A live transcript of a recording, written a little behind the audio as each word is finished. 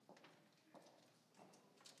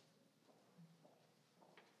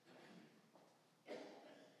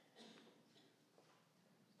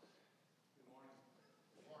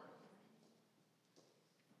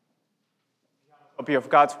Copy of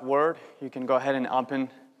God's Word, you can go ahead and open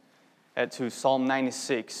it to Psalm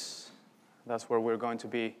 96. That's where we're going to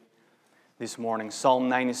be this morning. Psalm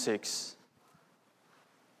 96.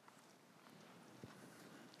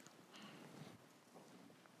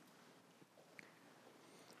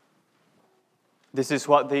 This is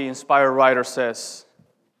what the inspired writer says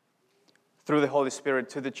through the Holy Spirit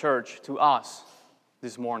to the church, to us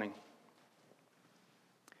this morning.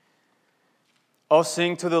 Oh,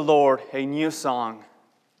 sing to the Lord a new song.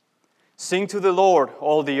 Sing to the Lord,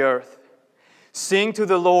 all the earth. Sing to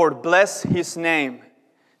the Lord, bless His name.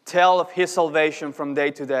 Tell of His salvation from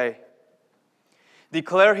day to day.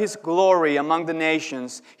 Declare His glory among the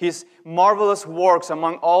nations, His marvelous works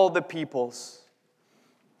among all the peoples.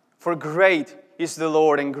 For great is the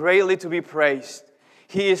Lord and greatly to be praised.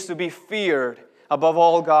 He is to be feared above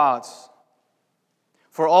all gods.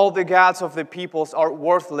 For all the gods of the peoples are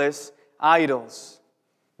worthless idols,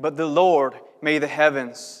 but the Lord made the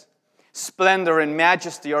heavens. Splendor and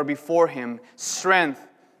majesty are before Him. Strength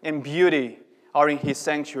and beauty are in His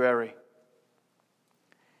sanctuary.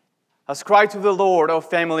 Ascribe to the Lord, O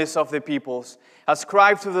families of the peoples.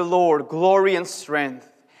 Ascribe to the Lord glory and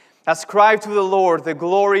strength. Ascribe to the Lord the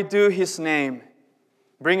glory due His name.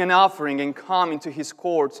 Bring an offering and come into His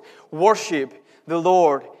courts. Worship the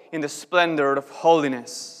Lord in the splendor of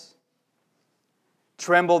holiness.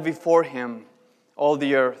 Tremble before Him, all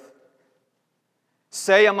the earth.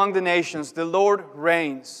 Say among the nations, the Lord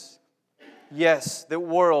reigns. Yes, the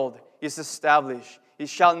world is established. It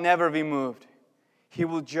shall never be moved. He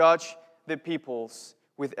will judge the peoples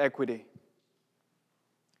with equity.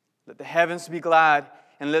 Let the heavens be glad,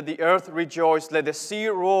 and let the earth rejoice. Let the sea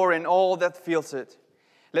roar and all that fills it.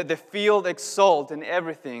 Let the field exult and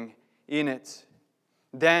everything in it.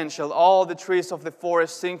 Then shall all the trees of the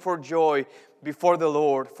forest sing for joy before the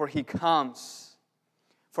Lord, for He comes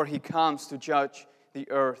to judge the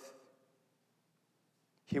earth.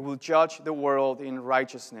 He will judge the world in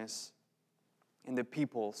righteousness and the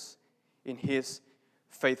peoples in His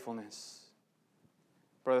faithfulness.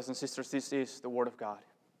 Brothers and sisters, this is the Word of God.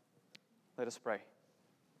 Let us pray.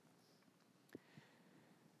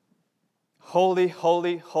 Holy,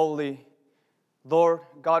 holy, holy, Lord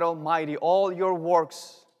God Almighty, all Your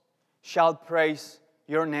works shall praise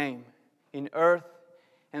Your name in earth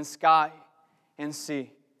and sky and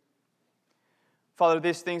sea. Father,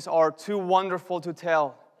 these things are too wonderful to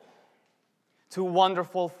tell, too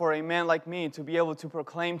wonderful for a man like me to be able to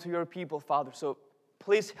proclaim to Your people, Father. So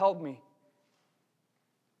please help me.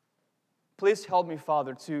 Please help me,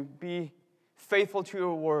 Father, to be faithful to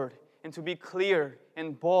Your word and to be clear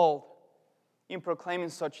and bold in proclaiming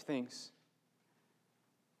such things.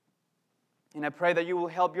 And I pray that You will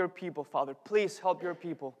help Your people, Father. Please help Your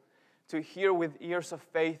people to hear with ears of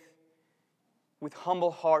faith, with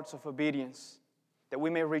humble hearts of obedience, that we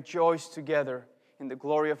may rejoice together in the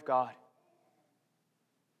glory of God.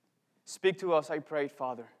 Speak to us, I pray,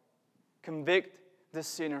 Father. Convict the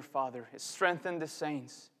sinner, Father. Strengthen the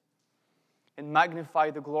saints. And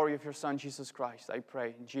magnify the glory of Your Son, Jesus Christ, I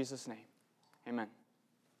pray in Jesus' name. Amen.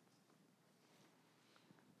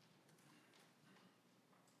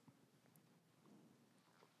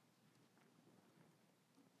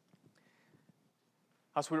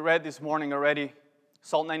 As we read this morning already,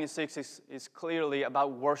 Psalm 96 is clearly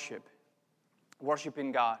about worship,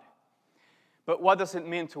 worshiping God. But what does it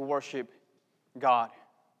mean to worship God?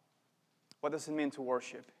 What does it mean to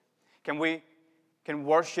worship? Can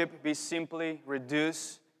worship be simply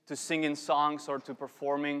reduced to singing songs or to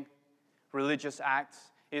performing religious acts?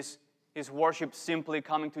 Is worship simply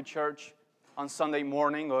coming to church on Sunday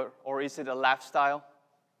morning, or is it a lifestyle?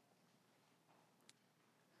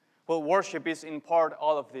 Well, worship is in part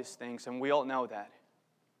all of these things, and we all know that.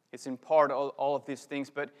 It's in part all of these things,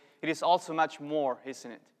 but it is also much more, isn't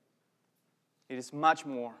it? It is much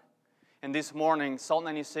more. And this morning, Psalm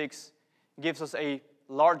 96 gives us a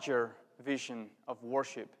larger vision of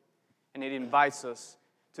worship, and it invites us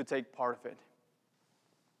to take part of it.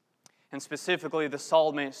 And specifically, the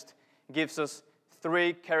psalmist gives us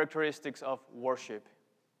 3 characteristics of worship.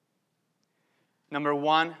 Number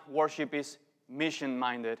 1, worship is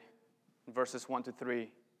mission-minded. Verses 1 to 3.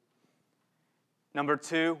 Number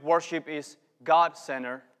 2, worship is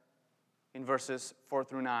God-centered in verses 4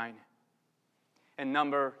 through 9. And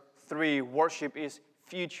number 3, worship is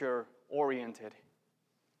future-oriented,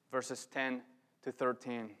 verses 10 to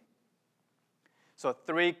 13. So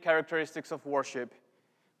 3 characteristics of worship,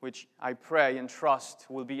 which I pray and trust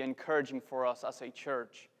will be encouraging for us as a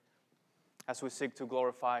church as we seek to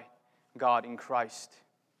glorify God in Christ.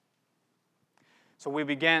 So we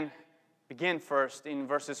begin first in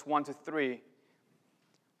verses 1 to 3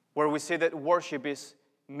 where we see that worship is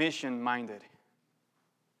mission-minded.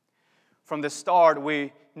 From the start,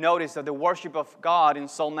 we notice that the worship of God in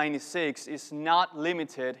Psalm 96 is not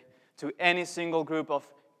limited to any single group of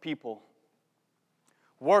people.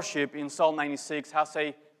 Worship in Psalm 96 has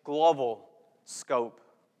a global scope.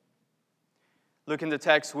 Look in the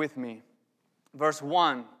text with me. Verse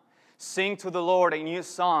 1, sing to the Lord a new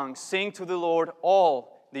song. Sing to the Lord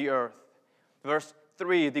all the earth. Verse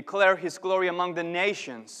 3, declare His glory among the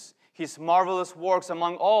nations, His marvelous works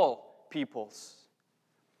among all peoples.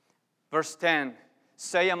 Verse 10,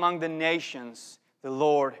 say among the nations, the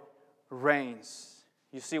Lord reigns.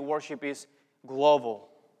 You see, worship is global.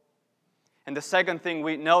 And the second thing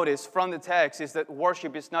we notice from the text is that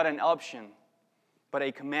worship is not an option, but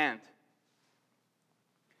a command.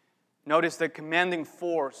 Notice the commanding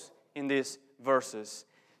force in these verses.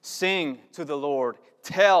 Sing to the Lord,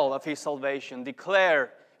 tell of His salvation,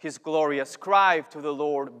 declare His glory, ascribe to the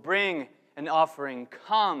Lord, bring an offering,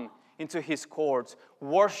 come into His courts,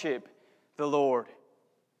 worship the Lord.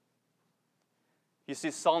 You see,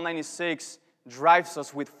 Psalm 96 drives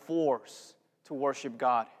us with force to worship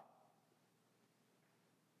God.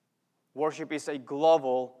 Worship is a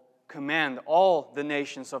global command. All the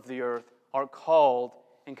nations of the earth are called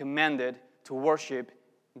and commanded to worship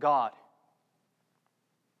God.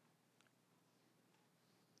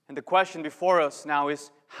 And the question before us now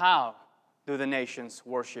is, how do the nations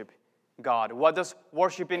worship God? What does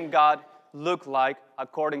worshiping God look like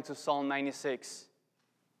according to Psalm 96?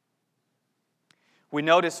 We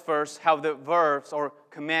notice first how the verbs or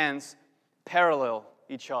commands parallel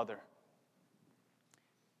each other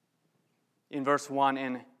in verse 1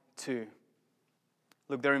 and 2.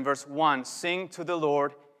 Look there in verse 1, sing to the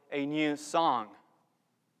Lord a new song.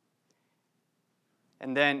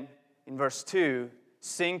 And then in verse 2,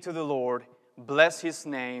 sing to the Lord, bless His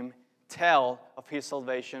name, tell of His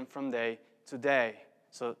salvation from day to day.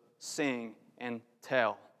 So sing and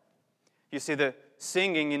tell. You see, the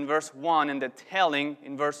singing in verse 1 and the telling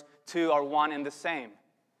in verse 2 are one and the same.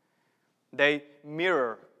 They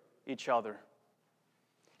mirror each other.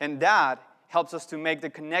 And that helps us to make the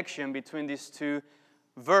connection between these two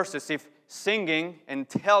verses. If singing and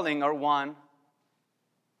telling are one,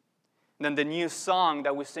 then the new song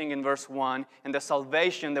that we sing in verse 1 and the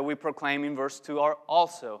salvation that we proclaim in verse 2 are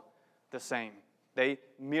also the same. They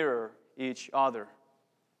mirror each other.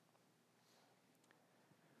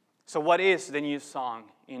 So what is the new song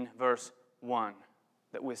in verse 1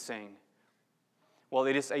 that we sing? Well,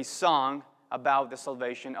 it is a song about the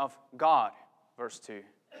salvation of God, verse 2.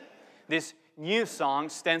 This new song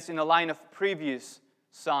stands in a line of previous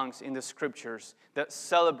songs in the Scriptures that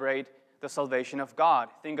celebrate the salvation of God.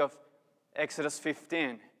 Think of Exodus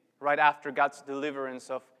 15, right after God's deliverance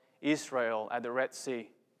of Israel at the Red Sea.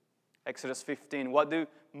 Exodus 15. What do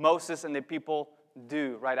Moses and the people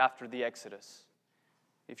do right after the Exodus?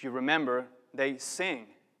 If you remember, they sing.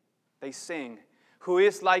 They sing. Who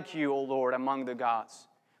is like you, O Lord, among the gods?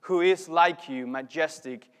 Who is like you,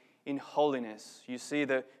 majestic in holiness? You see,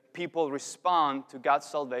 the people respond to God's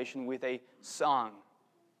salvation with a song.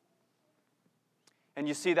 And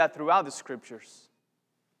you see that throughout the Scriptures.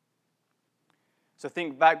 So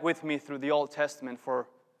think back with me through the Old Testament for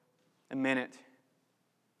a minute.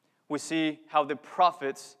 We see how the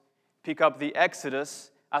prophets pick up the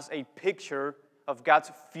Exodus as a picture of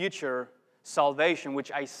God's future salvation,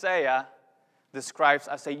 which Isaiah describes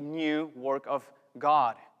as a new work of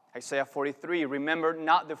God. Isaiah 43, remember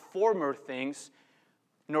not the former things,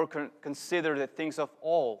 nor consider the things of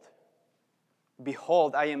old.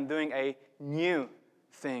 Behold, I am doing a new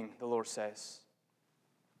thing, the Lord says.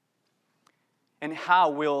 And how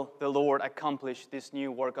will the Lord accomplish this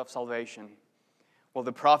new work of salvation? Well,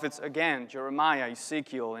 the prophets again, Jeremiah,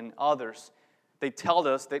 Ezekiel, and others, they tell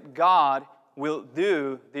us that God will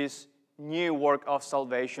do this new work of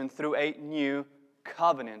salvation through a new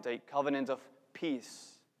covenant, a covenant of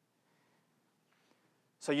peace.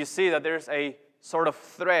 So you see that there's a sort of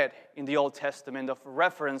thread in the Old Testament of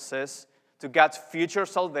references to God's future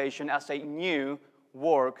salvation as a new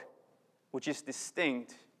work which is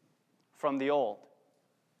distinct from the old.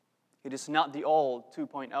 It is not the old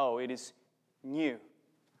 2.0, it is new.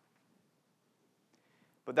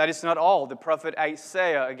 But that is not all. The prophet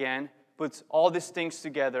Isaiah, again, puts all these things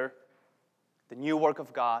together, the new work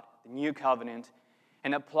of God, the new covenant,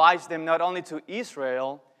 and applies them not only to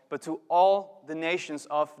Israel, but to all the nations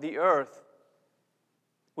of the earth,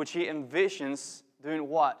 which he envisions doing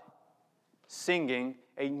what? Singing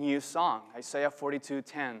a new song. Isaiah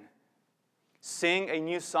 42:10. Sing a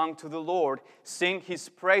new song to the Lord. Sing His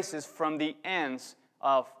praises from the ends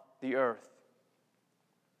of the earth.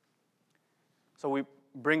 So we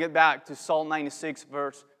bring it back to Psalm 96,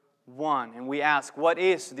 verse 1, and we ask, what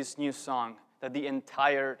is this new song that the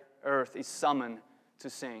entire earth is summoned to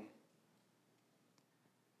sing?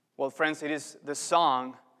 Well, friends, it is the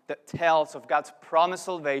song that tells of God's promised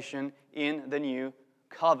salvation in the new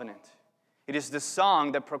covenant. It is the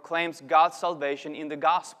song that proclaims God's salvation in the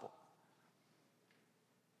gospel.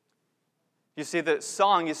 You see, the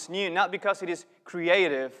song is new not because it is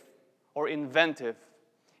creative or inventive.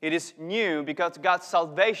 It is new because God's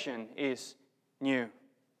salvation is new.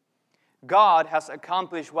 God has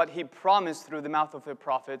accomplished what He promised through the mouth of the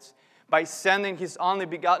prophets by sending His only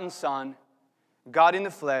begotten Son, God in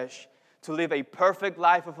the flesh, to live a perfect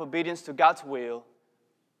life of obedience to God's will,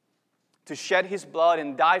 to shed His blood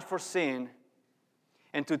and die for sin,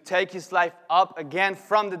 and to take His life up again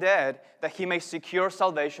from the dead that He may secure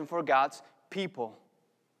salvation for God's people.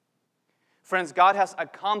 Friends, God has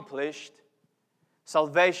accomplished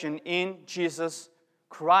salvation in Jesus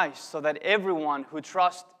Christ so that everyone who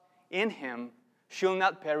trusts in Him shall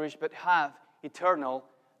not perish but have eternal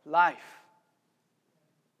life.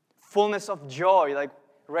 Fullness of joy, like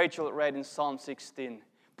Rachel read in Psalm 16.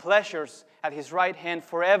 Pleasures at His right hand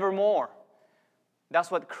forevermore.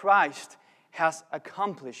 That's what Christ has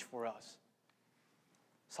accomplished for us.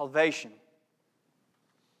 Salvation.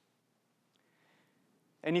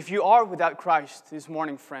 And if you are without Christ this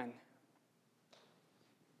morning, friend,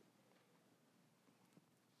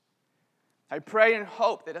 I pray and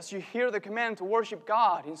hope that as you hear the command to worship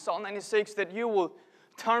God in Psalm 96, that you will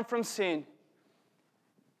turn from sin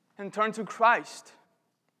and turn to Christ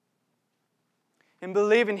and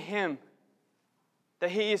believe in Him,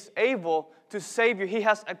 that He is able to save you. He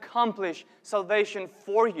has accomplished salvation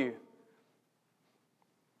for you.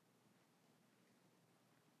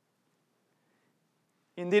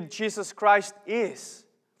 Indeed, Jesus Christ is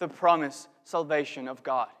the promised salvation of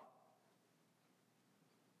God.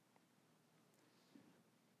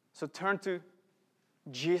 So turn to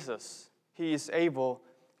Jesus. He is able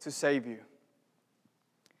to save you.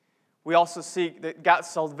 We also see that God's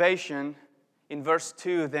salvation in verse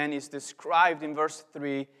 2 then is described in verse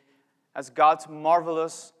 3 as God's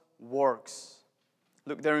marvelous works.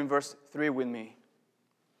 Look there in verse 3 with me.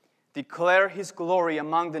 Declare His glory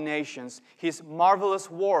among the nations, His marvelous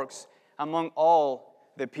works among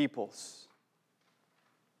all the peoples.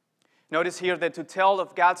 Notice here that to tell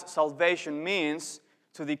of God's salvation means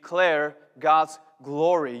to declare God's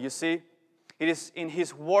glory. You see, it is in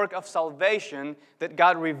His work of salvation that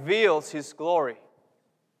God reveals His glory.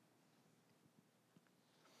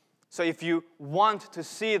 So if you want to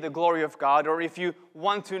see the glory of God, or if you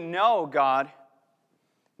want to know God,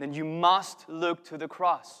 then you must look to the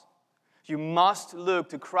cross. You must look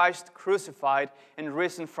to Christ crucified and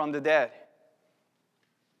risen from the dead.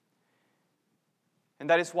 And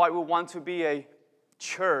that is why we want to be a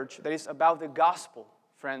church that is about the gospel,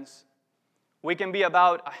 friends. We can be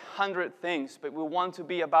about 100 things, but we want to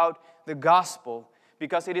be about the gospel,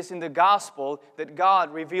 because it is in the gospel that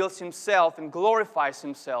God reveals Himself and glorifies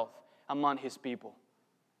Himself among His people.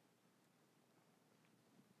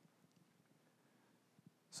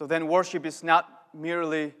 So then worship is not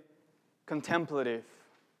merely contemplative,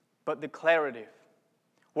 but declarative.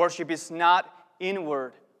 Worship is not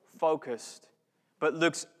inward focused, but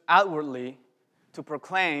looks outwardly to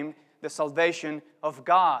proclaim the salvation of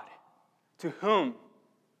God. To whom?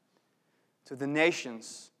 To the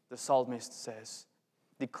nations, the psalmist says.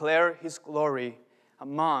 Declare His glory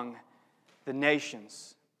among the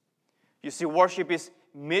nations. You see, worship is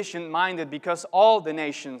mission-minded because all the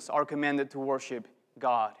nations are commanded to worship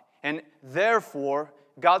God. And therefore,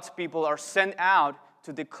 God's people are sent out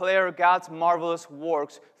to declare God's marvelous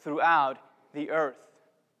works throughout the earth.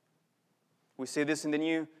 We see this in the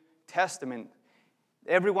New Testament.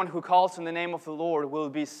 Everyone who calls on the name of the Lord will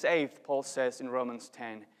be saved, Paul says in Romans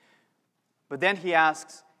 10. But then he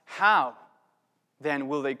asks, how then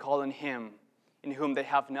will they call on Him in whom they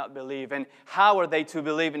have not believed? And how are they to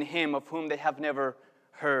believe in Him of whom they have never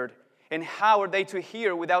heard? And how are they to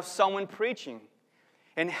hear without someone preaching?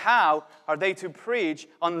 And how are they to preach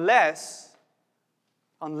unless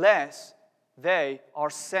they are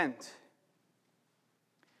sent?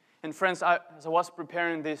 And friends, as I was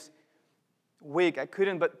preparing this week, I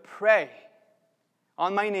couldn't but pray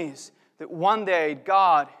on my knees that one day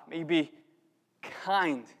God may be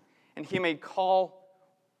kind and He may call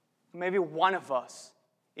maybe one of us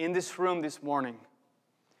in this room this morning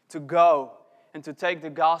to go and to take the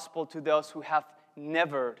gospel to those who have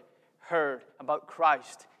never heard about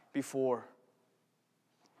Christ before.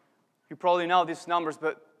 You probably know these numbers,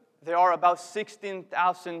 but there are about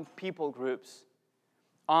 16,000 people groups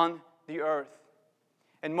on the earth.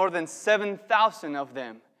 And more than 7,000 of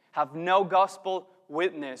them have no gospel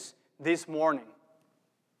witness this morning.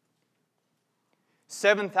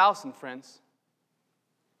 7,000, friends.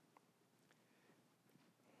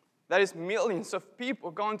 That is millions of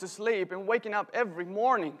people going to sleep and waking up every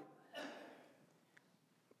morning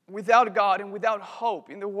without God and without hope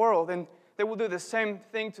in the world. And they will do the same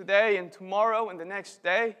thing today and tomorrow and the next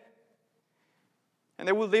day. And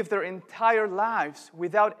they will live their entire lives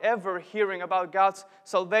without ever hearing about God's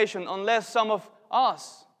salvation unless some of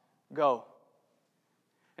us go.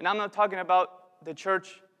 And I'm not talking about the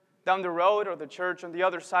church down the road or the church on the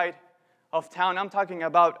other side of town. I'm talking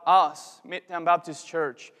about us, Midtown Baptist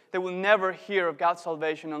Church. They will never hear of God's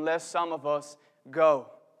salvation unless some of us go.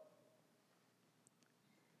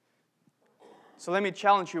 So let me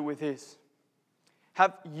challenge you with this.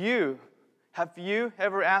 Have you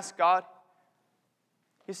ever asked God,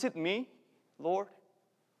 is it me, Lord?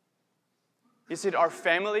 Is it our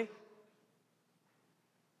family?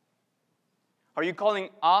 Are you calling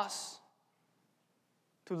us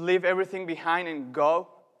to leave everything behind and go?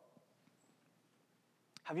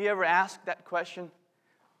 Have you ever asked that question?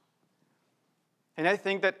 And I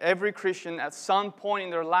think that every Christian at some point in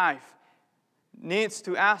their life needs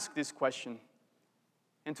to ask this question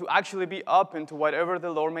and to actually be open to whatever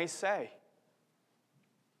the Lord may say.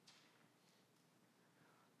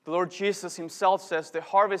 The Lord Jesus himself says, the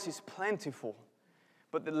harvest is plentiful,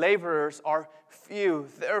 but the laborers are few.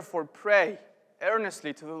 Therefore, pray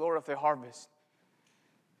earnestly to the Lord of the harvest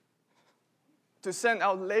to send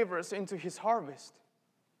out laborers into his harvest.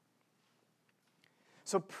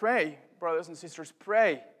 So pray, brothers and sisters,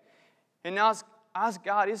 pray. And ask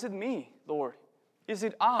God, is it me, Lord? Is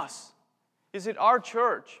it us? Is it our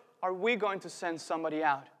church? Are we going to send somebody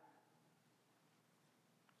out?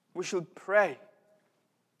 We should pray.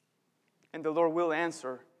 And the Lord will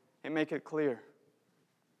answer and make it clear.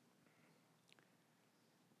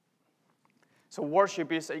 So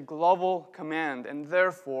worship is a global command, and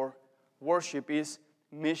therefore worship is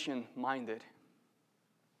mission-minded.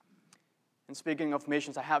 And speaking of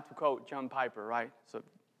missions, I have to quote John Piper, right? So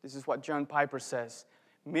this is what John Piper says.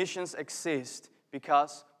 Missions exist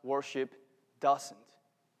because worship doesn't.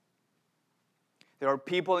 There are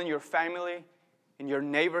people in your family, in your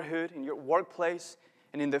neighborhood, in your workplace,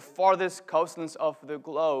 and in the farthest coastlands of the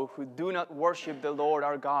globe who do not worship the Lord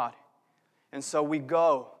our God. And so we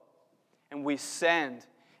go and we send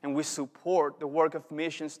and we support the work of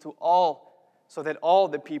missions to all, so that all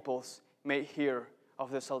the peoples may hear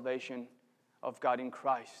of the salvation of God in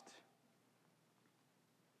Christ.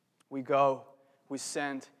 We go, we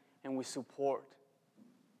send, and we support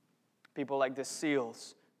people like the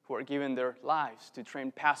SEALs who are giving their lives to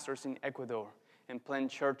train pastors in Ecuador and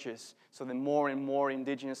plant churches so that more and more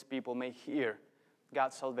indigenous people may hear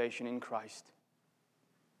God's salvation in Christ.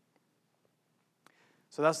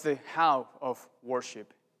 So that's the how of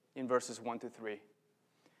worship in verses 1 to 3.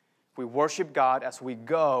 We worship God as we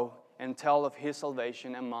go and tell of his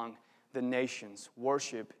salvation among the nations.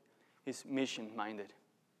 Worship is mission-minded.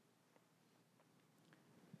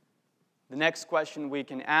 The next question we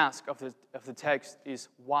can ask of the text is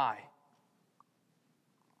why?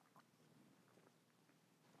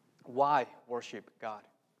 Why worship God?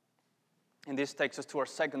 And this takes us to our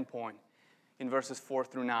second point in verses 4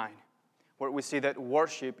 through 9, where we see that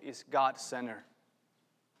worship is God-centered.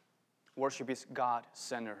 Worship is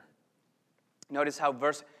God-centered. Notice how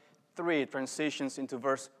verse 3 transitions into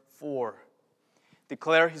verse 4.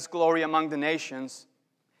 Declare his glory among the nations,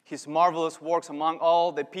 his marvelous works among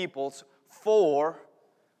all the peoples, for,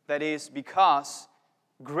 that is, because,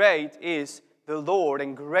 great is the Lord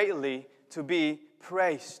and greatly to be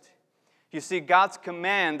praised. You see, God's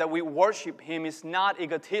command that we worship him is not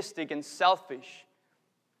egotistic and selfish.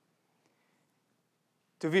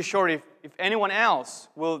 To be sure, if anyone else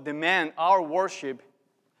will demand our worship,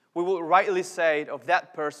 we will rightly say of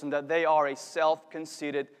that person that they are a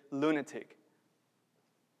self-conceited lunatic.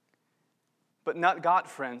 But not God,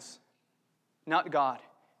 friends. Not God.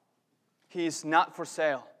 He is not for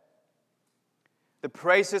sale. The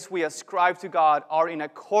praises we ascribe to God are in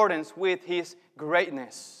accordance with his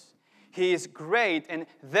greatness. He is great, and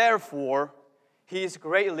therefore he is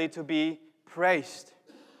greatly to be praised.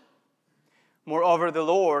 Moreover, the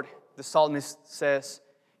Lord, the psalmist says,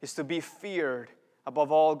 is to be feared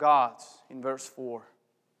above all gods in verse 4.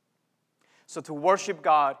 So to worship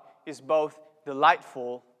God is both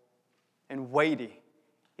delightful and weighty.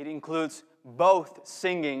 It includes both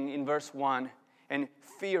singing in verse 1 and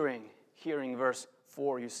fearing, hearing verse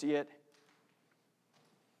 4. You see it?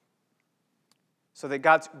 So that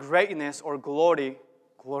God's greatness or glory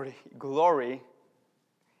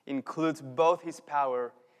includes both His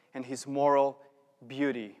power and His moral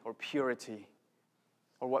beauty or purity,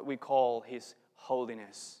 or what we call His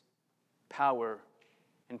holiness, power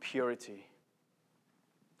and purity.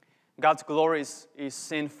 God's glory is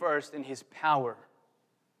seen first in His power.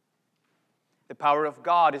 The power of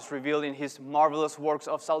God is revealed in His marvelous works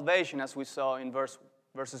of salvation, as we saw in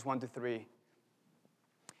verses 1 to 3.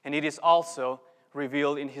 And it is also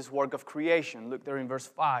revealed in His work of creation. Look there in verse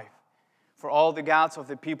 5. For all the gods of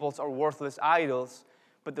the peoples are worthless idols,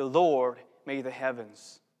 but the Lord made the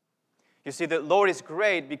heavens. You see, the Lord is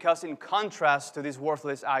great because in contrast to these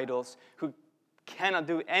worthless idols who cannot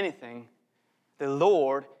do anything, the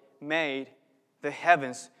Lord made the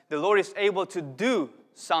heavens. The Lord is able to do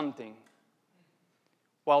something,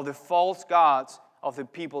 while the false gods of the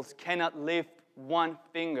peoples cannot lift one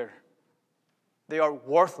finger. They are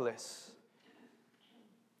worthless.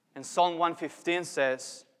 And Psalm 115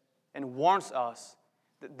 says and warns us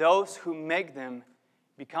that those who make them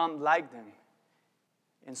become like them,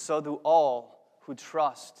 and so do all who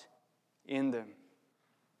trust in them.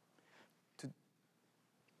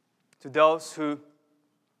 To those who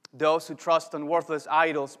trust on worthless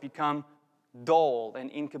idols become dull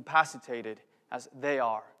and incapacitated as they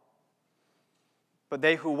are. But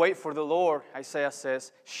they who wait for the Lord, Isaiah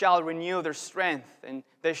says, shall renew their strength, and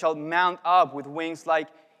they shall mount up with wings like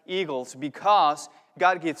eagles, because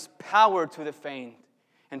God gives power to the faint,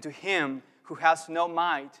 and to him who has no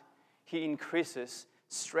might, He increases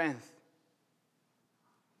strength.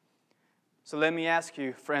 So let me ask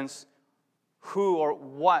you, friends, who or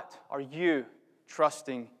what are you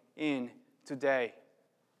trusting in today?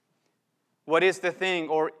 What is the thing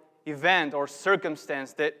or event or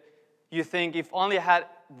circumstance that you think, if only I had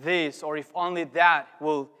this or if only that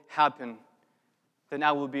will happen, then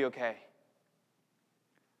I will be okay?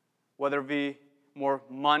 Whether it be more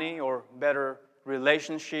money or better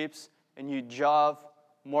relationships, a new job,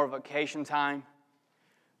 more vacation time,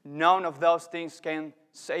 none of those things can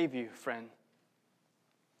save you, friend.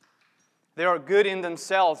 They are good in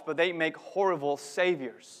themselves, but they make horrible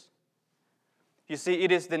saviors. You see,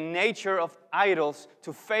 it is the nature of idols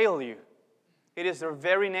to fail you. It is their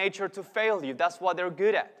very nature to fail you. That's what they're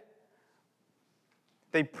good at.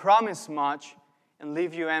 They promise much and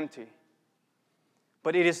leave you empty.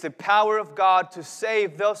 But it is the power of God to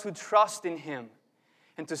save those who trust in Him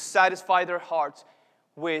and to satisfy their hearts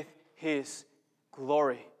with His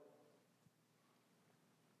glory.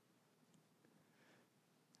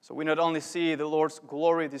 So we not only see the Lord's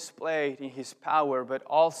glory displayed in His power, but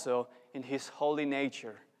also in His holy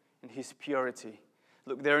nature and His purity.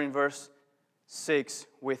 Look there in verse 6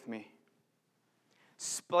 with me.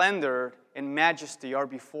 Splendor and majesty are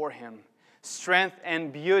before Him. Strength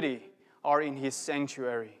and beauty are in His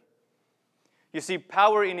sanctuary. You see,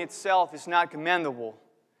 power in itself is not commendable.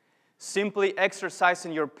 Simply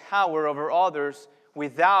exercising your power over others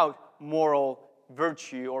without moral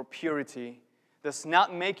virtue or purity does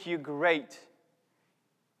not make you great.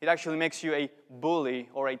 It actually makes you a bully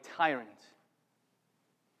or a tyrant.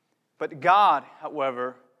 But God,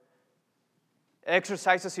 however,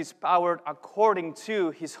 exercises His power according to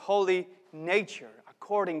His holy nature,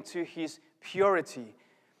 according to His purity.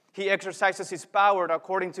 He exercises His power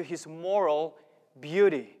according to His moral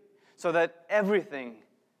beauty, so that everything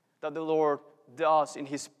that the Lord does in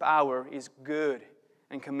His power is good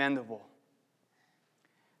and commendable.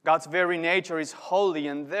 God's very nature is holy,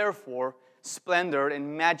 and therefore splendor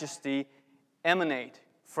and majesty emanate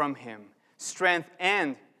from Him. Strength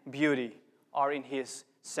and beauty are in His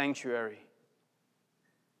sanctuary.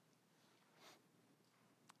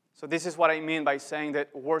 So this is what I mean by saying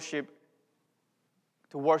that to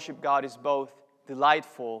worship God is both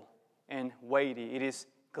delightful and weighty. It is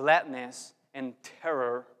gladness and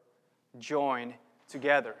terror joined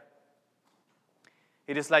together.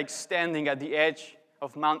 It is like standing at the edge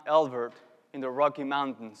of Mount Elbert in the Rocky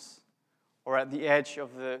Mountains, or at the edge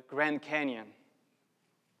of the Grand Canyon.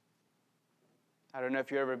 I don't know if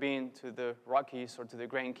you've ever been to the Rockies or to the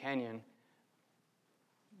Grand Canyon,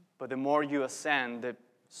 but the more you ascend, the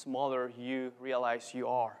smaller you realize you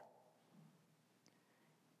are.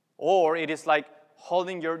 Or it is like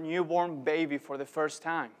holding your newborn baby for the first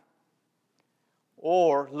time,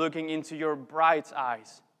 or looking into your bride's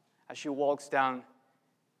eyes as she walks down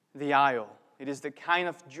the aisle. It is the kind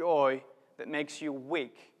of joy that makes you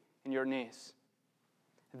weak in your knees.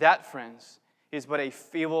 That, friends, is but a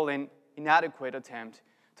feeble and inadequate attempt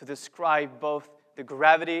to describe both the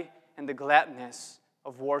gravity and the gladness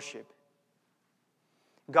of worship.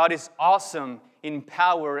 God is awesome in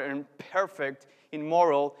power and perfect in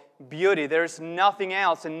moral beauty. There is nothing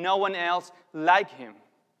else and no one else like Him.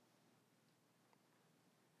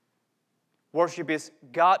 Worship is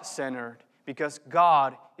God-centered because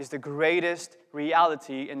God is the greatest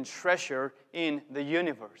reality and treasure in the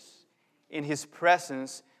universe. In His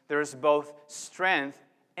presence, there is both strength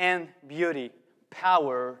and beauty,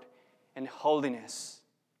 power and holiness.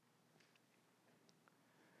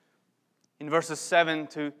 In verses 7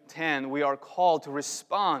 to 10, we are called to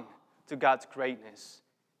respond to God's greatness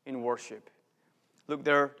in worship. Look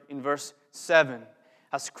there in verse 7.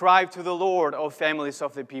 Ascribe to the Lord, O families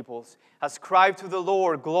of the peoples. Ascribe to the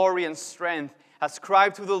Lord glory and strength.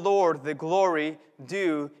 Ascribe to the Lord the glory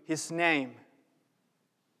due His name.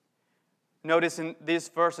 Notice in these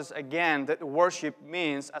verses again that worship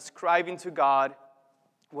means ascribing to God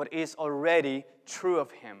what is already true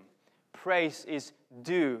of Him. Praise is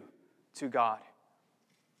due to God.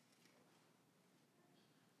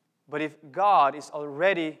 But if God is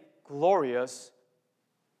already glorious,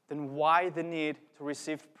 then why the need to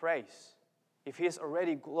receive praise? If He is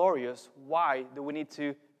already glorious, why do we need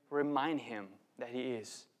to remind Him that He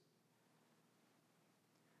is?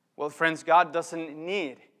 Well, friends, God doesn't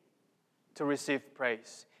need to receive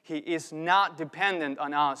praise. He is not dependent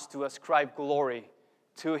on us to ascribe glory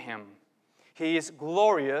to Him. He is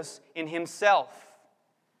glorious in Himself.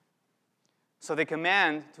 So the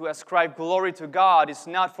command to ascribe glory to God is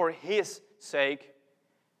not for His sake,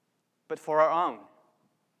 but for our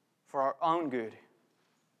own good.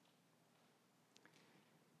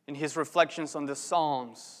 In his reflections on the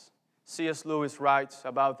Psalms, C.S. Lewis writes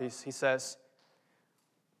about this. He says,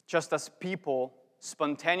 just as people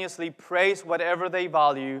spontaneously praise whatever they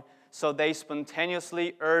value, so they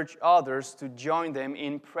spontaneously urge others to join them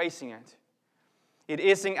in praising it. It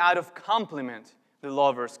isn't out of compliment the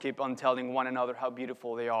lovers keep on telling one another how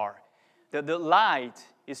beautiful they are. The delight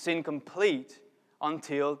is incomplete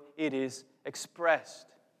until it is expressed.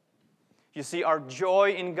 You see, our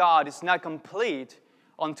joy in God is not complete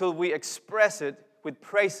until we express it with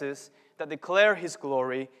praises that declare His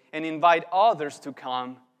glory and invite others to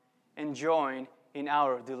come and join in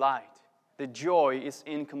our delight. The joy is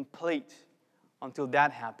incomplete until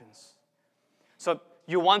that happens. So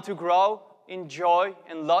you want to grow in joy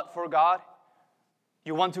and love for God?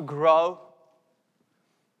 You want to grow?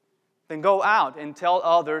 Then go out and tell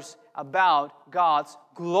others about God's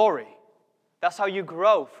glory. That's how you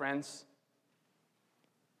grow, friends.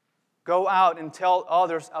 Go out and tell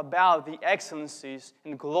others about the excellencies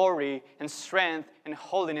and glory and strength and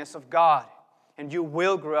holiness of God, and you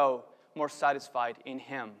will grow more satisfied in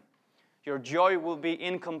Him. Your joy will be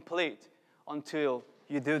incomplete until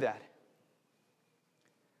you do that.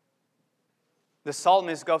 The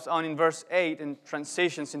psalmist goes on in verse 8 and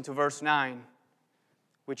transitions into verse 9,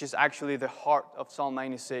 which is actually the heart of Psalm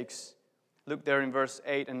 96. Look there in verse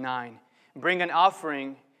 8 and 9. Bring an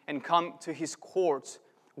offering and come to His courts.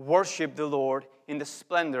 Worship the Lord in the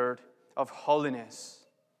splendor of holiness.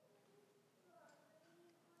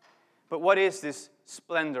 But what is this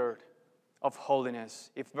splendor of holiness?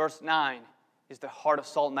 If verse 9 is the heart of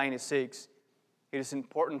Psalm 96, it is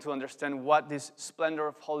important to understand what this splendor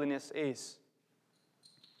of holiness is.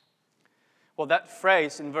 Well, that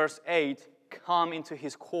phrase in verse 8, come into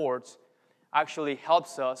His courts, actually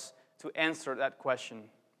helps us to answer that question.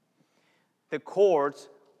 The courts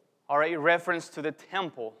are a reference to the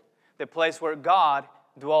temple, the place where God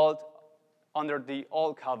dwelt under the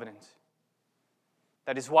Old Covenant.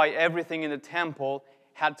 That is why everything in the temple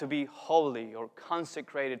had to be holy or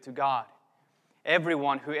consecrated to God.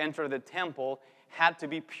 Everyone who entered the temple had to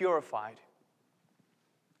be purified,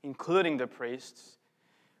 including the priests,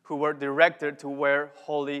 who were directed to wear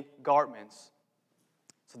holy garments.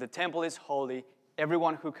 So the temple is holy.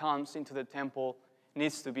 Everyone who comes into the temple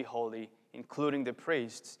needs to be holy, including the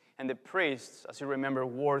priests. And the priests, as you remember,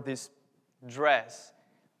 wore this dress,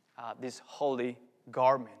 this holy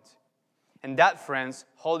garment. And that, friends,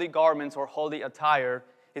 holy garments or holy attire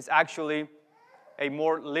is actually a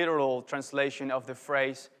more literal translation of the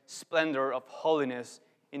phrase splendor of holiness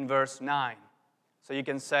in verse 9. So you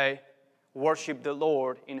can say, worship the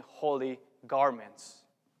Lord in holy garments.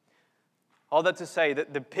 All that to say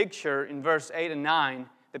that the picture in verse 8 and 9,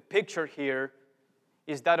 the picture here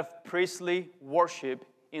is that of priestly worship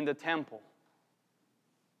in the temple.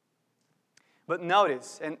 But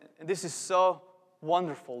notice, and this is so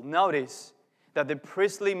wonderful, notice that the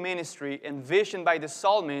priestly ministry envisioned by the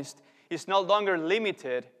psalmist is no longer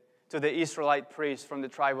limited to the Israelite priests from the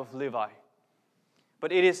tribe of Levi,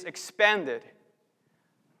 but it is expanded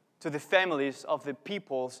to the families of the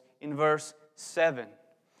peoples in verse 7.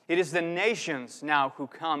 It is the nations now who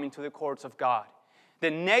come into the courts of God.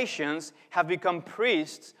 The nations have become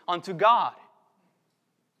priests unto God.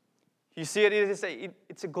 You see,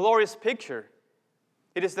 it's a glorious picture.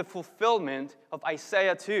 It is the fulfillment of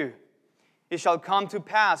Isaiah 2. It shall come to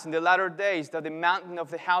pass in the latter days that the mountain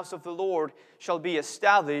of the house of the Lord shall be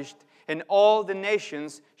established, and all the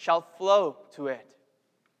nations shall flow to it.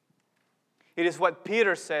 It is what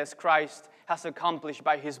Peter says Christ has accomplished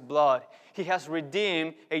by His blood. He has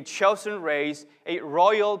redeemed a chosen race, a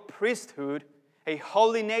royal priesthood, a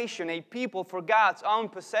holy nation, a people for God's own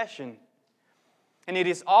possession. And it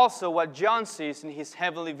is also what John sees in his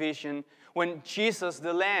heavenly vision when Jesus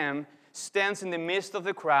the Lamb stands in the midst of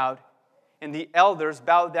the crowd and the elders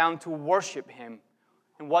bow down to worship Him.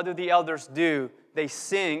 And what do the elders do? They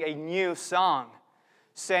sing a new song,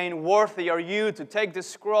 saying, "Worthy are you to take the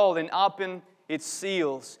scroll and open its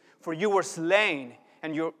seals, for you were slain,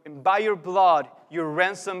 and by your blood you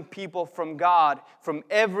ransomed people from God, from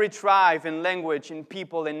every tribe and language and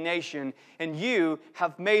people and nation, and you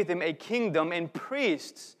have made them a kingdom and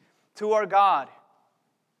priests to our God,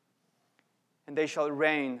 and they shall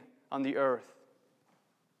reign on the earth."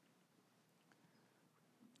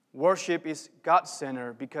 Worship is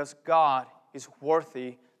God-centered because God is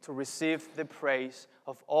worthy to receive the praise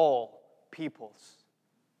of all peoples.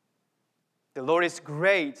 The Lord is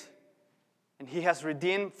great, and He has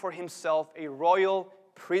redeemed for Himself a royal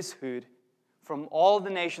priesthood from all the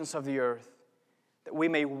nations of the earth, that we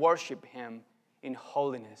may worship Him in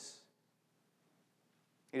holiness.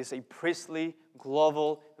 It is a priestly,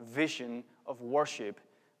 global vision of worship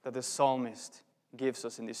that the psalmist gives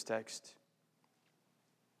us in this text.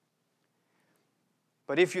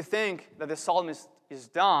 But if you think that the psalmist is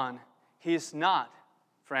done, he is not,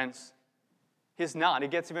 friends. He's not.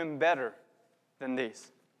 It gets even better than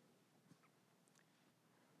this.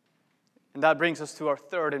 And that brings us to our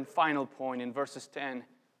third and final point in verses 10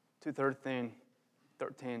 to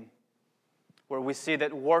 13, where we see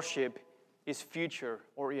that worship is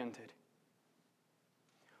future-oriented.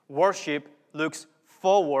 Worship looks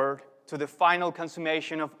forward to the final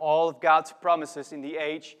consummation of all of God's promises in the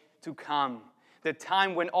age to come, the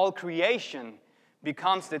time when all creation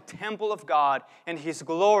becomes the temple of God and His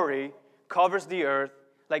glory covers the earth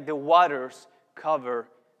like the waters cover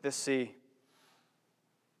the sea.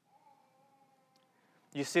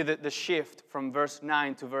 You see the shift from verse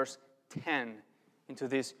 9 to verse 10 into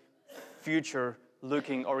this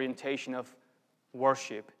future-looking orientation of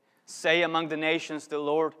worship. Say among the nations, the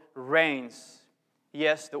Lord reigns.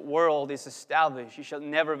 Yes, the world is established. He shall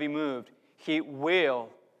never be moved. He will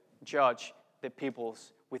judge the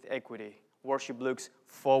peoples with equity. Worship looks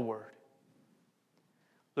forward.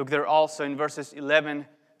 Look there also in verses 11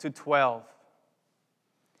 to 12.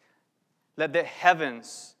 Let the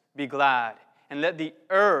heavens be glad, and let the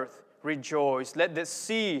earth rejoice. Let the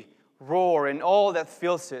sea roar, and all that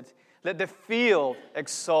fills it. Let the field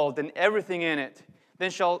exult, and everything in it.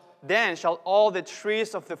 Then shall all the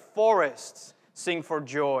trees of the forests sing for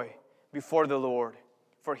joy before the Lord,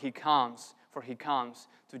 for He comes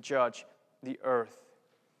to judge the earth.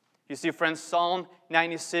 You see, friends, Psalm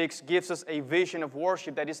 96 gives us a vision of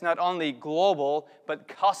worship that is not only global, but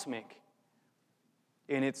cosmic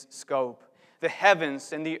in its scope. The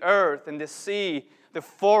heavens and the earth and the sea, the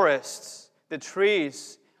forests, the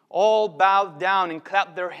trees, all bow down and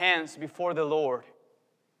clap their hands before the Lord.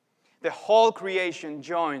 The whole creation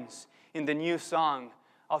joins in the new song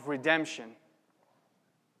of redemption.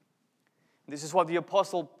 This is what the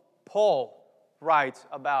Apostle Paul writes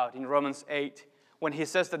about in Romans 8 when he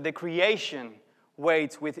says that the creation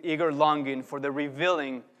waits with eager longing for the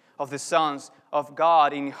revealing of the sons of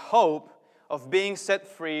God in hope of being set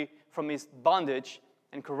free from its bondage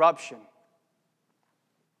and corruption.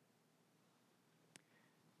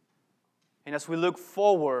 And as we look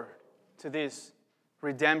forward to this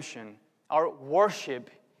redemption, our worship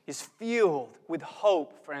is fueled with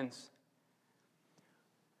hope, friends.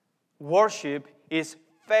 Worship is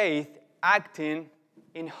faith acting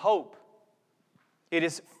in hope. It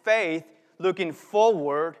is faith looking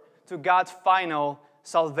forward to God's final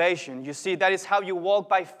salvation. You see, that is how you walk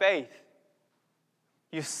by faith.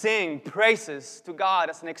 You sing praises to God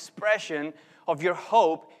as an expression of your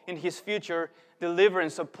hope in His future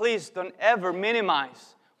deliverance. So please don't ever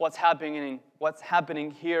minimize what's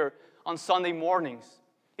happening here on Sunday mornings.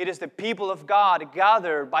 It is the people of God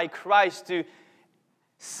gathered by Christ to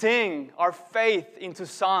sing our faith into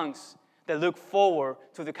songs that look forward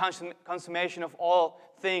to the consummation of all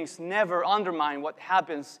things. Never undermine what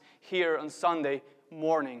happens here on Sunday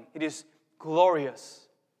morning. It is glorious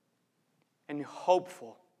and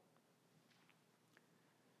hopeful.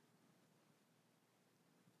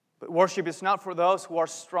 But worship is not for those who are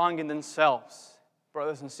strong in themselves,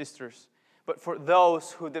 brothers and sisters, but for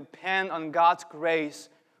those who depend on God's grace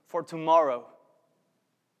for tomorrow.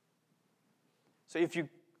 So if you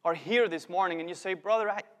are here this morning and you say, brother,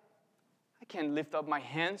 I can't lift up my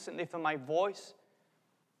hands and lift up my voice.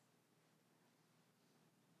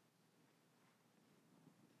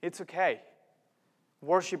 It's okay.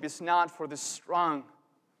 Worship is not for the strong,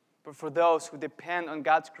 but for those who depend on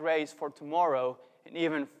God's grace for tomorrow and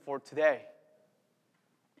even for today.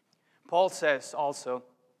 Paul says also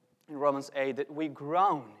in Romans 8 that we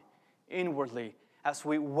groan inwardly as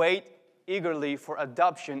we wait eagerly for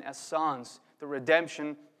adoption as sons, the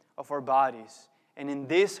redemption of our bodies. And in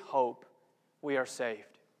this hope we are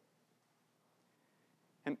saved.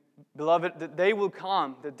 And beloved, the day will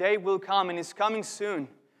come and is coming soon,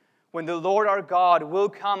 when the Lord our God will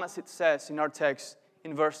come, as it says in our text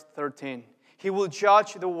in verse 13. He will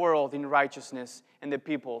judge the world in righteousness and the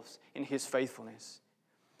peoples in His faithfulness.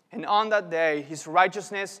 And on that day, His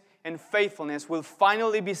righteousness and faithfulness will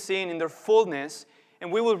finally be seen in their fullness,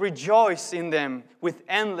 and we will rejoice in them with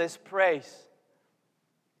endless praise.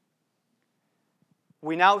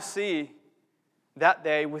 We now see that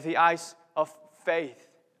day with the eyes of faith,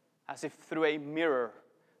 as if through a mirror,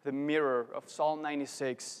 the mirror of Psalm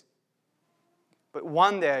 96. But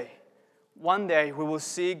one day we will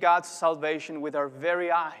see God's salvation with our very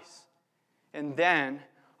eyes, and then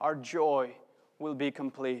our joy will be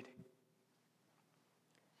complete.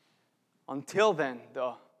 Until then,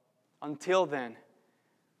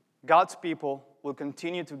 God's people will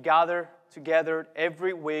continue to gather together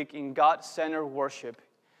every week in God-centered worship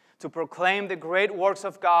to proclaim the great works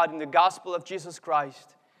of God in the gospel of Jesus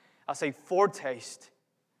Christ as a foretaste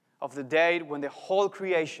of the day when the whole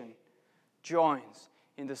creation joins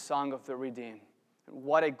in the song of the redeemed. And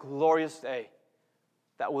what a glorious day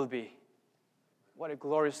that will be. What a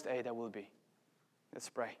glorious day that will be. Let's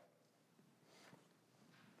pray.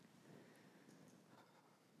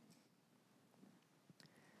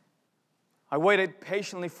 I waited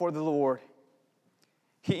patiently for the Lord.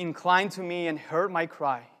 He inclined to me and heard my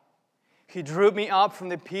cry. He drew me up from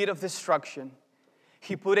the pit of destruction.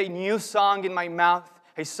 He put a new song in my mouth,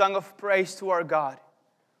 a song of praise to our God.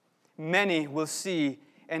 Many will see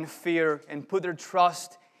and fear and put their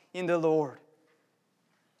trust in the Lord.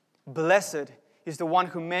 Blessed is the one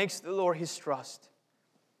who makes the Lord his trust.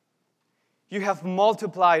 You have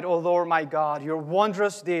multiplied, O Lord my God, your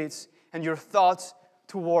wondrous deeds and your thoughts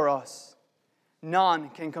toward us. None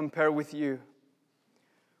can compare with you.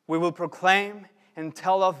 We will proclaim and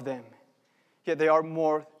tell of them, yet they are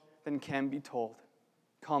more than can be told.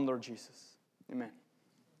 Come, Lord Jesus. Amen.